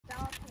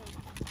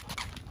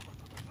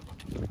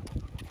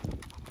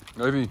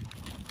Navy.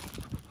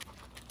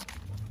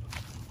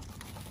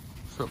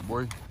 What's up,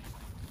 boy?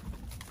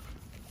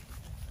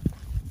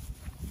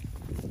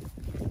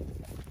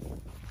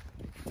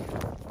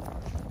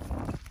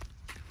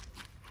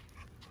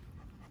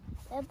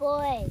 Good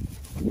boy.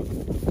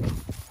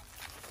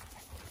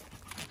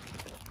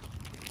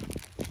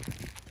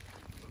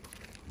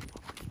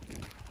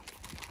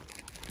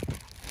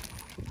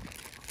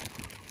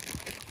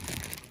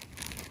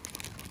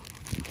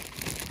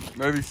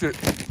 Navy, sit.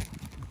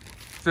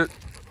 Sit.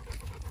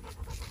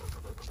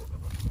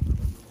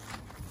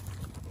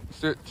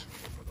 Sit.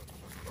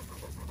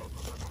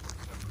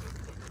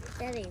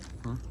 Daddy.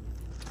 Hmm?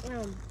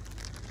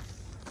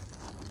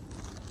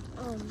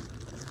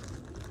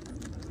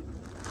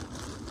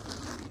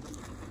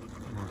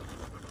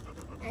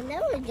 I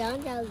know where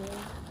John John is.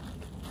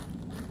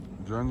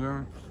 John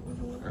John?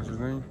 Mm-hmm. That's his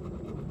name?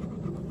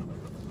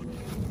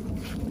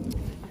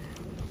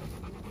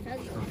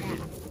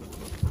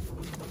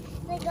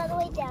 Let's go the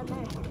way down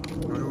there.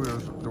 Oh, who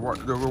is? The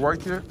white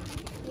kid?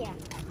 Yeah.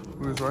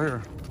 Who is right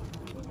here?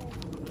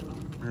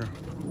 Yeah.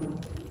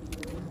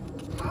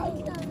 I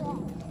can't remember.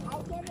 I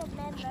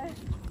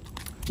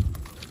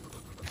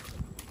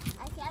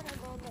can't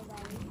remember,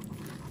 Daddy.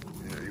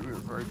 Yeah, he was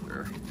right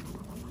there.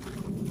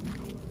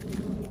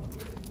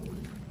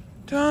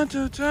 Dun,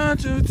 dun, dun,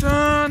 dun,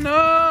 dun, no. I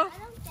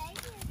don't think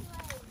it's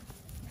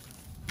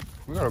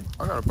like...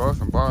 I gotta buy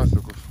some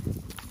bicycles.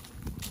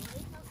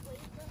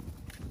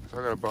 So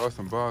I gotta buy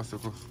some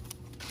bicycles.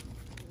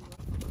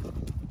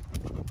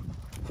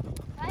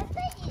 I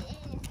think it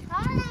is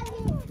hot out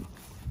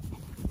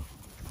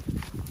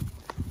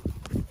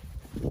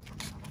here.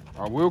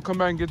 I will come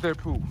back and get that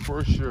poop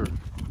for sure.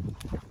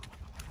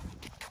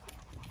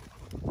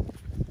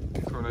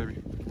 Let's go,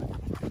 Navy.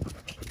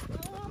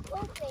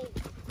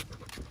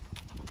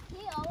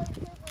 He always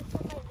poops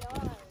in my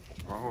yard.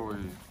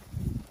 Always.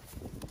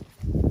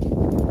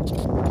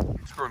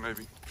 Let's go,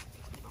 Navy.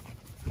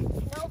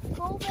 No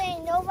pooping,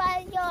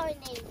 nobody's yard,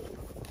 Navy.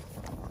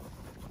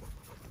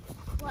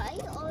 Why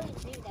you always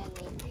do that,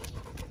 Navy?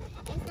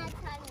 It's not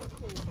time to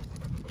poop.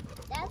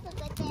 That's a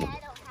good thing I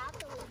don't have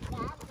to leave the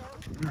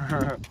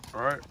bathroom.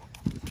 All right.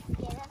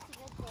 Yeah, that's a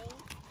good thing.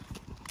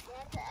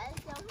 I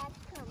don't have to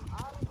come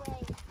all the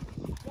way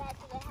back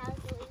to the house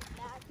to leave the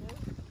bathroom.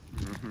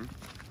 Mm-hmm.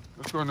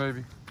 Let's go,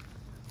 Navy.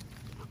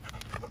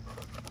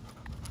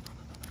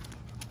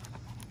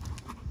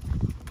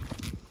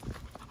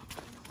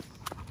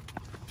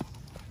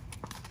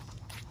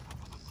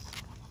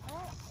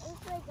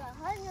 It's like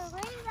 100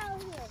 rain out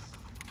here.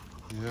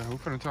 Yeah, we're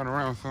finna turn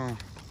around soon.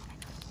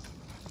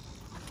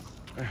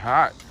 It's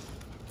hot.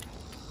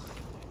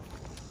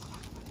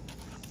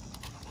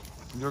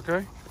 You okay?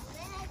 Man,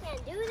 I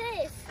can't do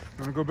this. You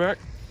wanna go back?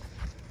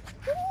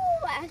 Ooh,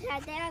 I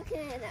sat down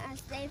and I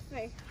stayed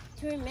for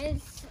 2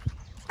 minutes.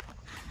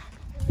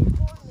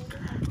 4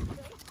 minutes.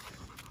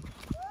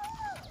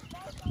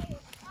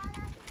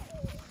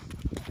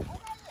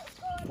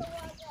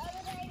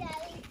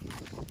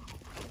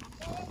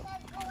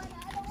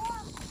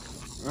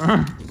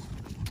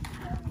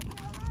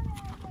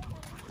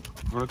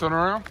 Wanna turn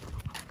around?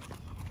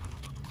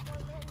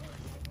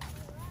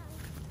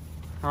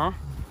 Huh?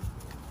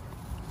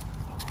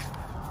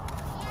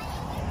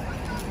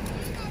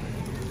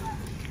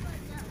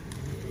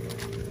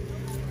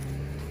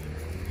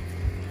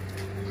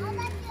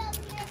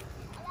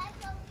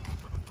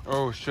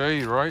 Oh,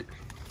 shade, right?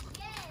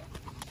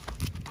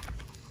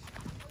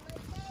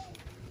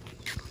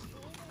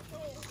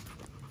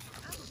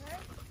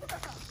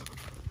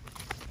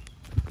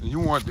 You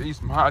want to eat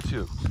some hot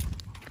chips.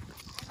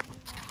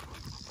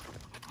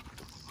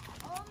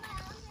 Oh my,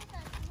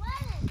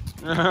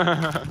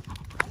 I'm sweating.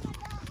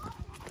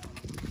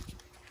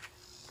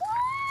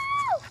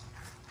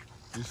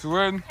 You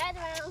sweating? Head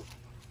around.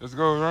 Let's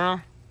go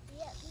around.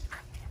 Yep.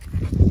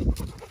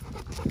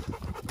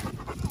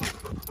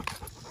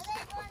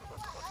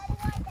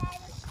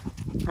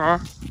 Huh?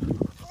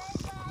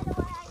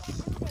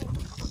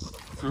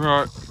 Too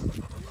hot.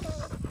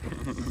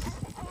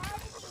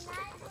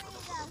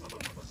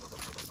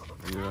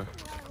 Yeah.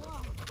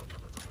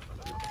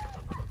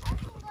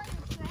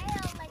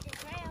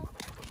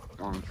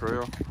 On the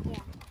trail? Yeah.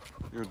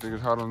 You don't think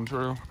it's hot on the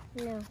trail?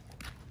 No.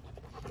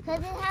 Because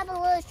it have a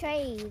little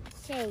shade.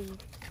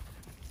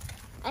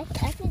 I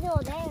can go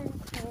there. I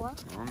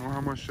don't know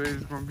how much shade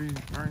it's gonna be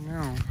right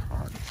now. It's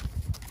hot.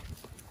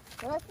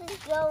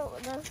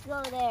 Let's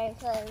go there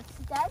because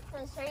that's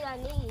the shade I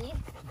need.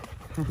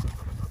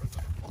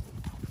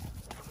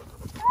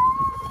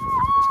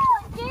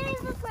 Oh,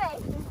 Jesus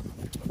Christ.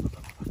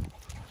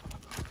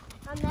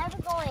 I'm never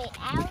going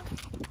out.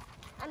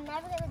 I'm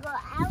never going to go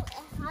out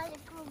at 100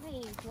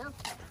 degrees. No.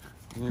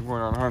 You ain't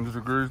going out 100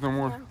 degrees no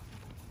more? No.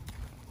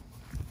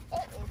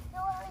 It is so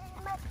hard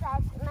in my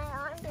back. My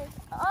arms is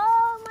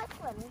all my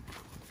sweating.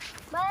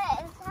 But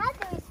it's hard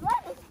to be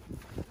sweating.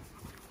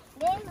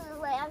 This is the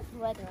way I'm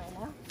sweating right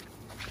now.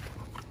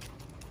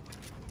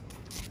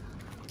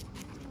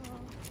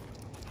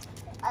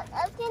 I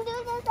can do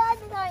this all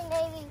the time,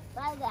 Navy,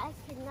 but I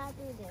cannot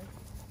do this.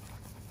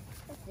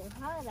 It's too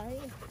hot out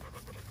here.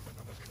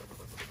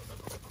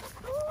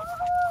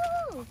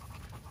 Ooh.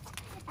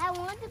 I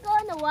want to go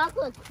on the walk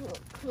with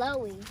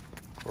Chloe.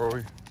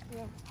 Chloe?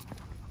 Yeah.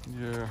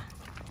 Yeah.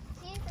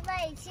 She's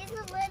a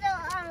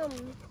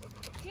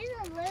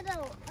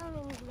little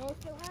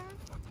listener.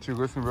 She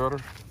listen better?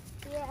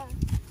 Yeah.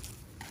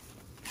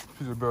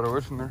 She's a better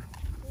listener?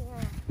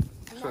 Yeah.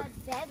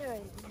 Not better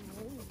than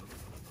me.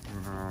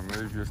 No,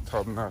 maybe it's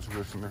top notch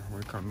listener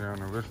when it comes down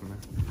to listening.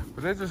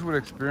 But that's just with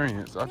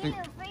experience. I think.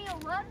 For your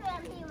whoop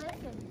him, he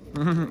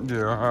listens.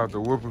 Yeah, I have to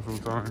whoop him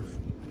sometimes.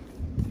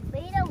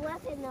 But you don't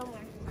whoop him no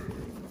more.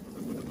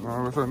 No,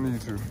 unless I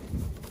need to.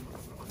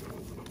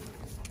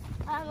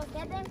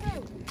 Get them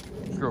food.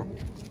 Let's go.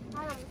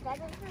 Get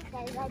them food,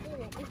 guys. I did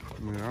it.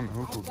 Yeah, I know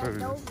who cool that is.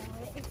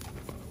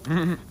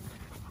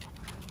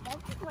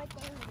 That's more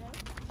dangerous.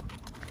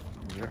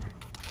 Yeah.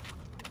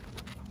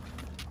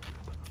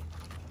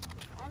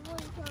 I'm going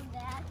to come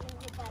back and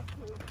get that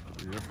food.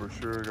 Yeah, for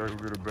sure. I gotta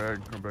go get a bag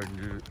and come back and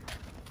get it.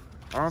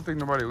 I don't think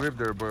nobody lived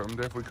there, but I'm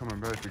definitely coming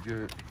back to get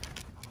it.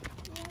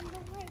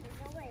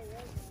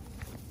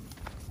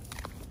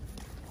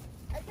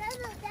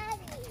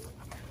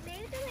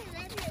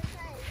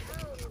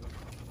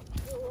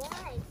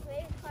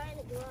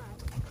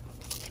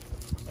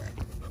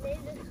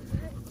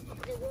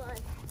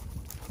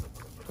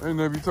 Hey,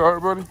 Neb, you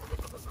tired, buddy?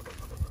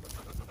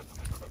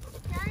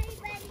 Sorry,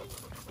 buddy.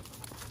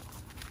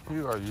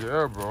 He's like,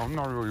 yeah, bro, I'm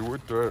not really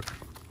with that.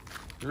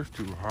 It's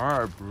too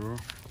high, bro.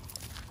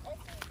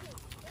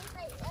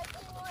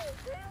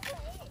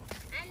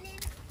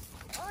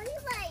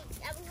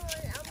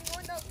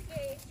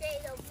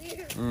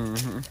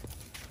 Mm-hmm.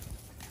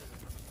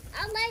 I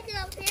like it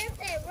up here,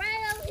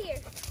 right over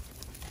here.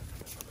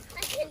 I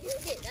can do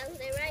this. I'm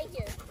right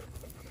here.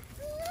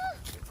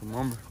 Come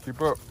on, keep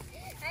up.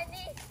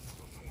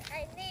 I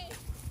need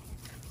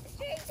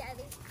straight,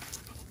 Daddy.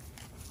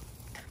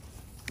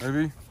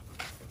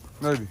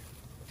 Maybe.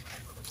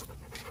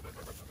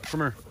 Come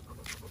here.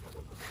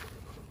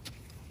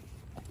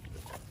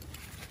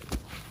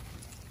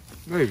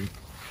 Maybe.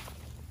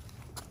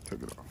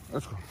 Check it out.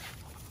 Let's go.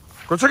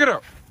 Go check it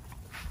out.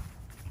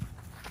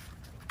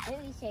 Let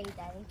me show you,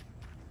 Daddy.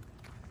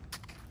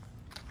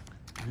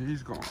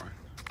 He's gone.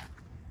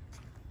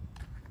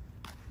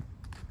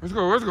 Let's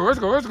go. Let's go. Let's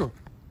go. Let's go.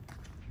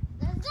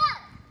 Let's go.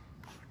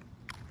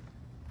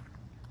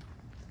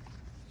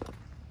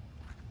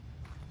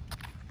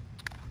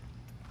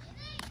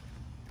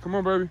 Come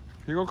on, baby.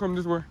 He gonna come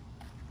this way.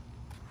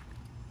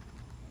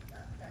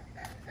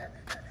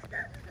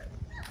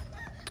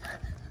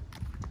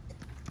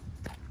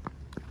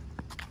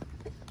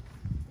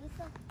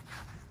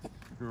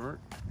 You all right?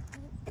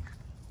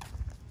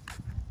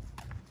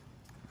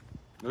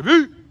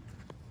 Baby,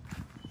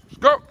 let's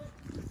go.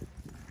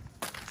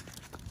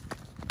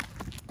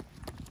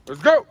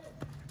 Let's go.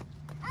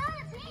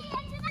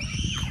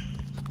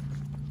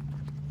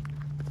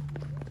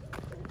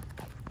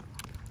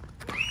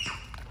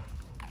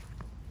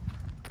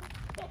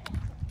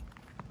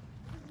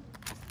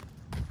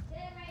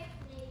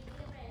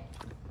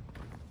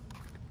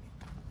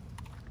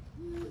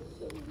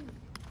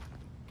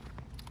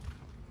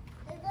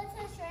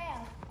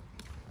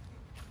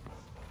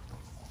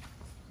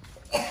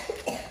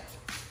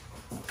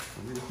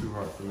 It's too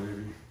hot for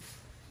Navy.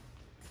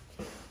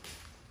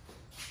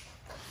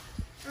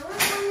 I want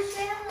to go to the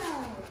trail.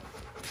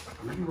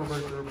 We can go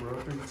back there, but I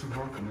think it's too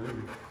hot for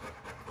Navy.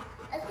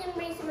 Let's go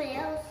bring somebody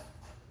else.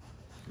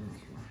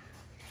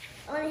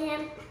 Only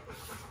him.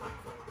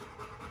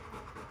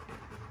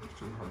 It's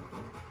too hot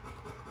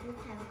though.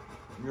 Okay.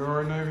 You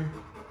alright, Navy?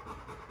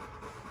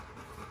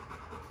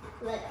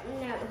 No,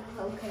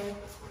 okay.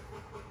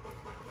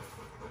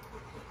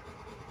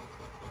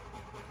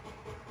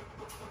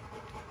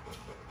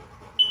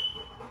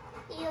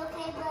 You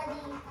okay, buddy?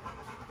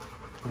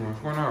 Come on,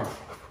 what's going on?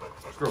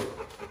 Let's go.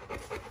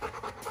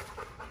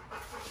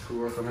 Let's go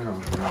up in the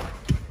house, man.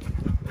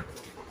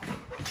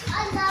 I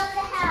love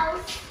the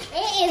house.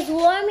 It is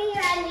warm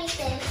here. I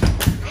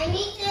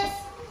need this.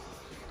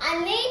 I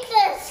need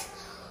this.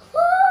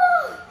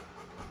 Woo!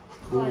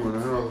 Cool in the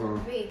house,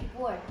 1, 2, 3,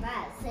 4, 5,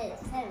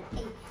 6, 7,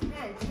 8,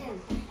 9,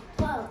 10,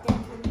 12, 13,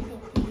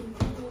 14,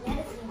 15,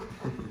 16.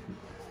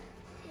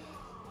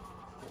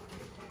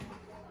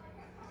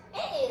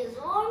 It is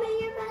warm in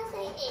here, but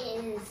it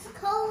is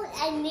cold.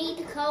 I need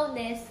the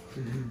coldness.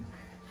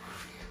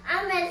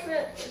 I'm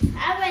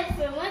ready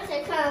for once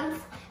it comes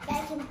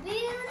back and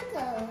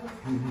beautiful.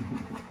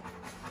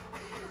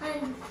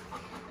 And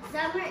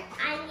summer,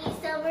 I need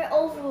summer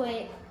over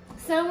it.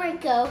 Summer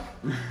go.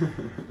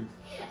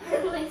 I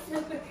like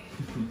summer.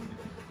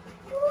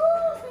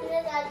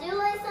 Because I do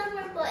like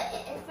summer, but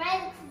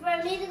for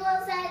me to go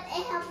outside,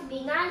 it has to be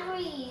 9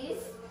 degrees.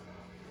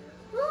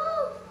 Woo!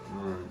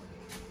 Alright.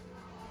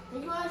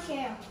 Let's go on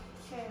share.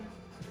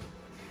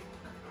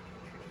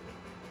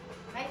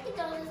 I can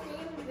go to the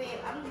same room.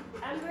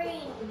 I'm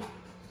bringing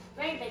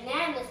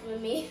bananas with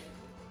me.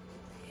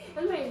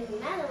 I'm bringing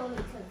bananas with me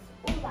because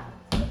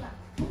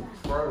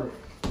Spider.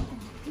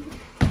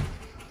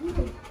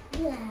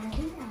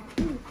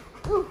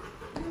 ooh.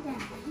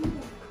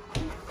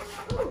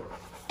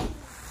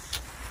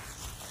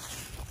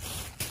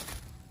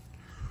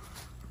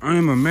 I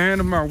am a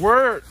man of my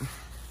word.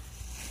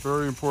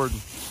 Very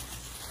important.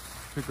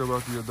 Pick up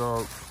after your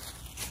dog.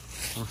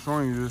 I'm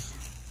showing you this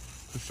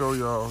to show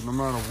y'all, no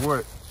matter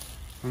what,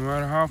 no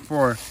matter how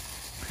far,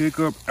 pick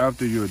up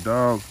after your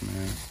dogs,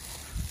 man.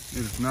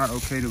 It is not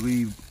okay to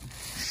leave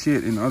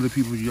shit in other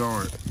people's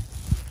yard.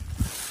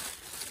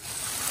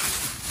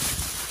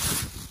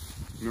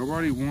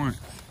 Nobody wants.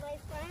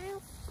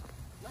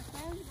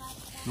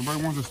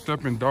 Nobody wants to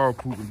step in dog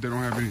poop if they don't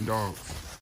have any dogs.